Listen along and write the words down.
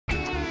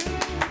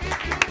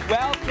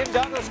Well, Kym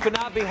Douglas could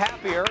not be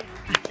happier.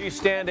 She's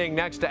standing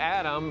next to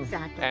Adam.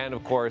 Exactly. And,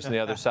 of course, on the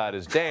other side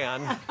is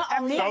Dan.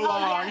 So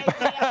long.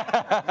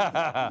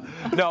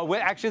 No,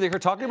 actually, they're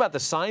talking about the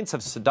science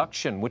of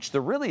seduction, which there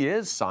really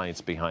is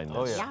science behind this.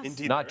 Oh, yeah. Yes.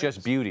 Indeed Not there just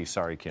is. beauty.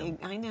 Sorry, Kim.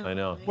 I know. I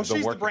know. Well,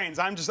 she's the brains.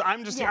 I'm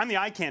the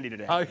eye candy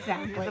today.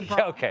 Exactly.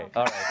 Okay.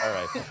 All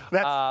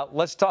right.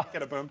 Let's talk.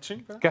 Get a boom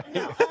ching.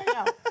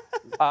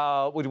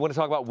 We want to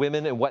talk about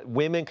women and what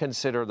women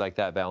consider like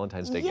that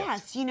Valentine's Day gift.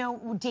 Yes, you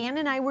know, Dan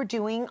and I were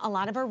doing a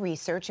lot of our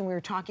research, and we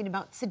were talking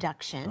about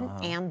seduction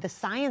and the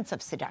science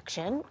of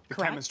seduction. The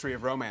correct? chemistry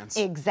of romance.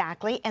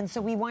 Exactly, and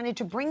so we wanted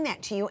to bring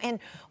that to you. And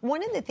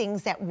one of the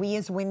things that we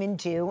as women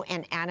do,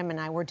 and Adam and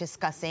I were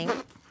discussing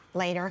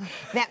later,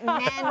 that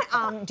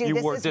men do You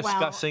this were as well.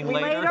 discussing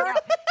later?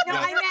 No,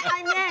 I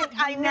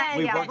meant.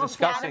 We were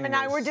discussing Adam and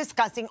I this. were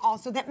discussing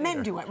also that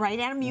men do it, right?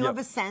 Adam, you have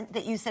a scent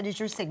that you said is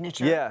your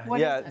signature. Yeah,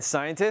 What is it?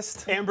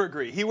 Scientist.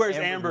 Ambergris. He wears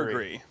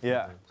Ambergris. ambergris.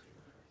 Yeah.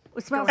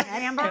 It smells like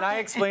amber. Can I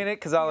explain it?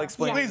 Because I'll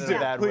explain Please it do, in a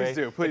bad please way.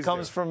 do, please It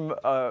comes do. from,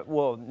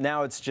 well,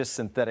 now it's just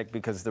synthetic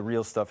because the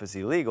real stuff is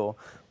illegal,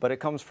 but it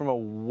comes from a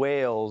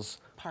whale's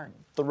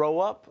throw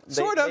up.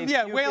 Sort of,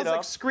 yeah. puke Whales it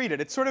up. excrete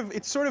it. It's sort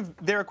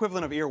of their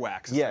equivalent of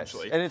earwax, Yes,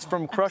 essentially. and it's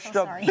from crushed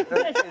up, sorry.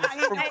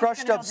 it's from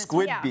crushed up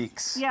squid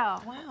beaks. Yeah.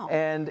 Wow.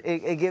 And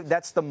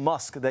that's the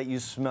musk that you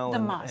smell. The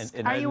in- musk.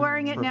 in- Are you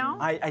wearing it now?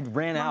 I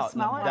ran out.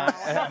 smell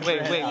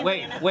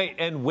it? Wait.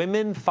 And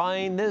women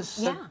find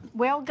this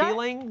Well, gut.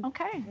 healing?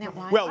 Okay. Now,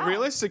 why? Well,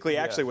 realistically,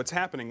 actually, what's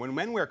happening when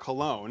men wear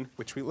cologne,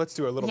 which let's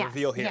do a little Yes,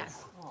 reveal here.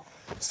 yes.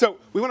 So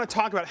we want to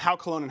talk about how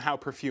cologne and how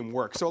perfume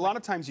work. So a lot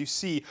of times you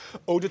see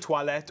eau de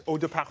toilette, eau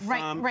de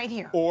parfum, Right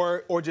here.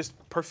 or just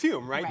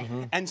perfume, right? Right.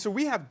 Mhm. And so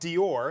we have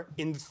Dior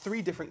in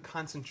 3 different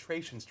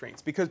concentration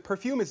strengths because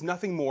perfume is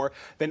nothing more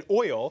than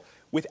oil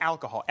with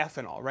alcohol,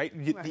 ethanol, right?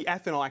 The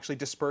ethanol actually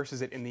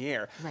disperses it in the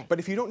air. Right. But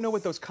if you don't know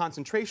what those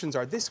concentrations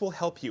are, this will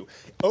help you.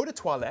 Eau de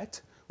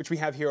toilette, which we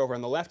have here over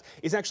on the left,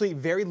 is actually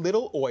very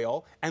little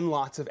oil and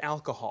lots of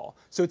alcohol.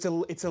 So it's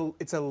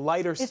a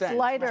lighter scent,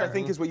 lighter. which I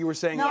think is what you were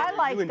saying. No, I you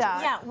like enjoy.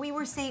 that. Yeah, we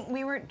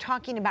were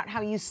talking about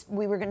how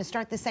we were going to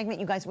start the segment,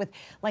 you guys, with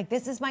like,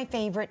 this is my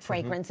favorite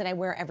fragrance that I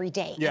wear every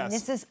day. Yes. And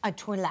this is a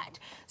toilette.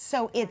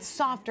 So it's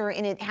softer,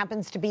 and it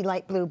happens to be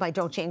light blue by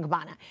Dolce &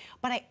 Gabbana.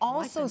 But I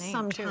also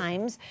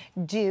sometimes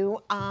do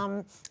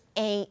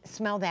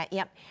smell that,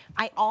 yep.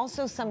 I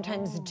also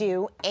sometimes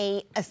do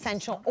a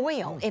essential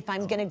oil if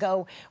I'm gonna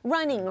go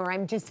running or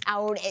I'm just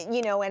out,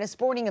 you know, at a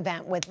sporting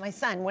event with my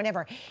son,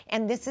 whatever.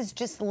 And this is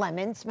just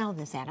lemon. Smell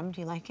this, Adam. Do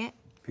you like it?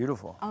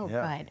 Beautiful. Oh,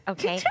 yeah. good.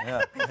 Okay.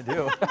 Yeah, I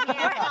do.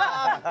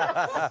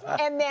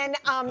 And then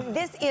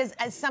this is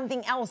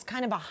something else,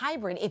 kind of a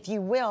hybrid, if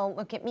you will.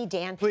 Look at me,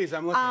 Dan. Please,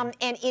 I'm looking.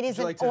 And it is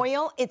an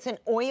oil. It's an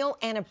oil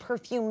and a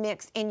perfume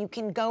mix, and you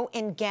can go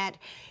and get,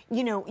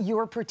 you know,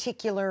 your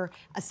particular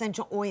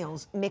essential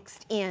oils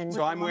mixed in.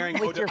 So I'm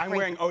wearing eau de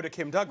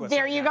Kym Douglas.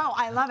 There right you now. go.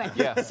 I love it.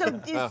 Yeah. So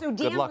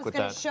Dan luck was with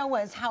going that. to show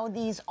us how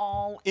these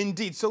all.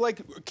 Indeed. So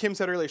like Kim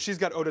said earlier, she's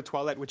got eau de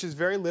toilette, which is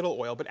very little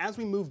oil. But as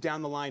we move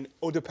down the line,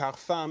 eau de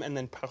parfum and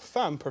then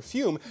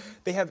perfume,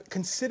 they have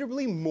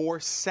considerably more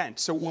scent.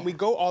 So when we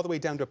go all the way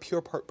down to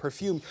pure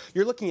perfume,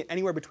 you're looking at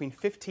anywhere between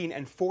 15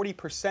 and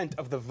 40%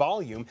 of the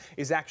volume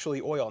is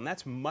actually oil, and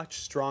that's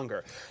much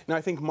stronger. Now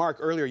I think, Mark,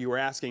 earlier you were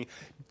asking,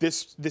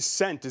 this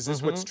scent, is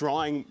this what's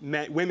drawing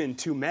women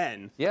to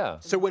men? Yeah.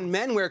 So when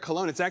men wear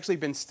cologne, it's actually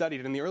been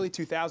studied. In the early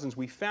 2000s,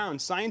 we found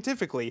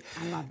scientifically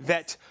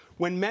that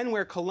when men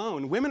wear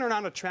cologne, women are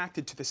not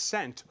attracted to the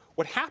scent.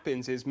 What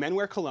happens is men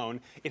wear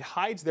cologne, it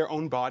hides their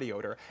own body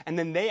odor, and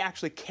then they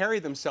actually carry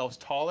themselves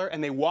taller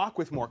and they walk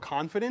with more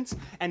confidence,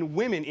 and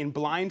women in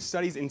blind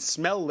studies, in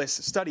smell-less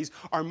studies,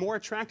 are more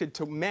attracted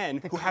to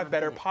men who have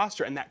better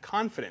posture and that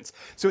confidence.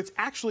 So it's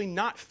actually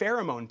not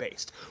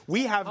pheromone-based.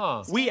 We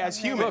have, we as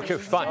humans, Okay,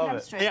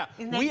 fun. yeah,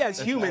 we as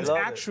humans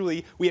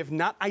actually, we have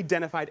not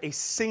identified a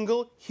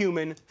single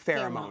human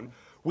pheromone.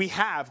 We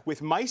have,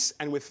 with mice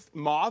and with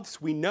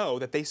moths, we know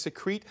that they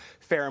secrete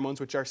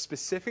pheromones, which are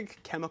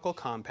specific chemical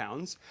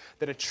compounds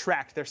that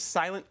attract. They're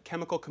silent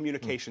chemical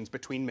communications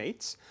between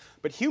mates.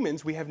 But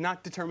humans, we have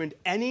not determined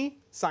any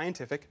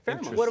scientific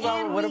pheromones. What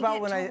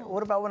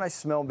about when I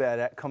smell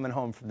bad coming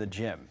home from the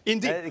gym?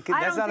 Indeed. I don't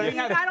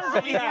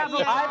think you have a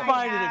problem. I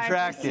find it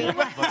attractive.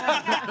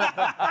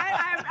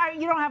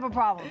 You don't have a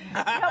problem.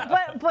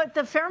 No, but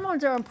the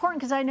pheromones are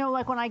important because I know,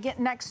 like, when I get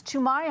next to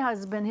my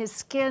husband, his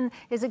skin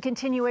is a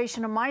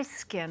continuation of my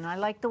skin. I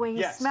like the way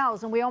he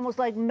smells, and we almost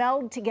like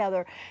meld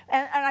together.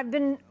 And I've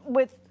been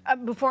with.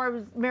 Before I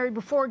was married,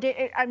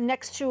 I'm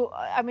next to,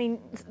 I mean...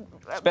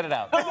 Spit it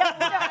out.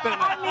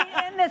 I mean,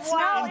 and the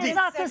smell is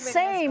not the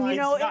same, you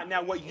know. It's not.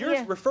 Now, what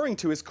you're referring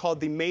to is called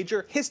the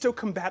major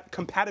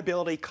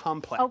histocompatibility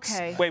complex.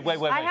 Okay. Wait.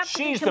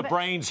 She's the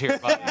brains here,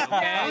 buddy.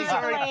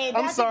 Okay?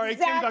 I'm sorry,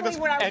 Kym Douglas.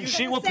 And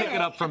she will pick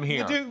it up from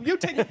here. You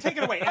take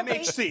it away,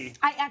 MHC.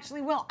 I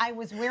actually will. I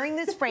was wearing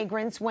this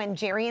fragrance when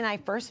Jerry and I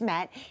first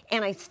met,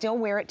 and I still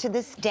wear it to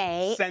this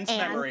day. Sense and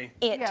memory.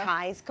 It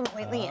ties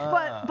completely in.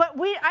 But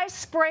I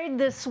spray sprayed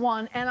this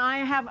one, and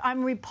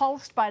I'm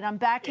repulsed by it. I'm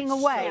backing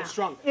away. So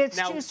strong. It's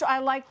now, too strong. I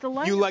like the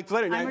leather. You like the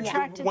leather. I'm Now,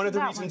 attracted one to of the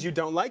that reasons one. you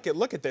don't like it,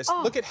 look at this.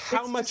 Oh, look at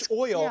how much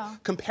oil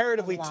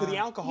comparatively to the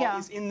alcohol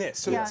is in this.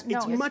 So it's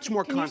much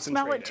more can concentrated.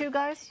 Can you smell it too,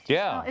 guys?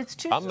 Yeah. No, it's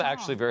too I'm strong.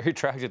 actually very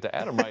attracted to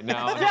Adam right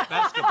now. In his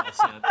basketball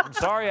scent. I'm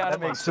sorry, Adam.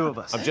 That makes two of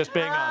us. I'm just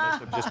being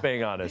honest. I'm just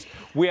being honest.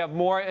 We have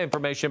more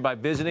information by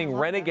visiting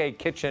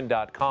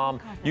renegadekitchen.com.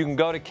 You can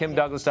go to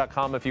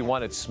KymDouglas.com if you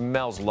want. It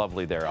smells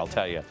lovely there, I'll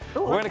tell you.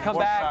 We're going to come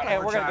back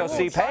and we're going to go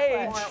see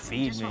Paige.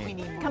 Feed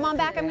me. Come on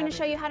back. I'm going to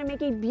show you how to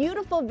make a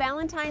beautiful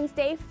Valentine's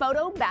Day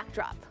photo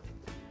backdrop.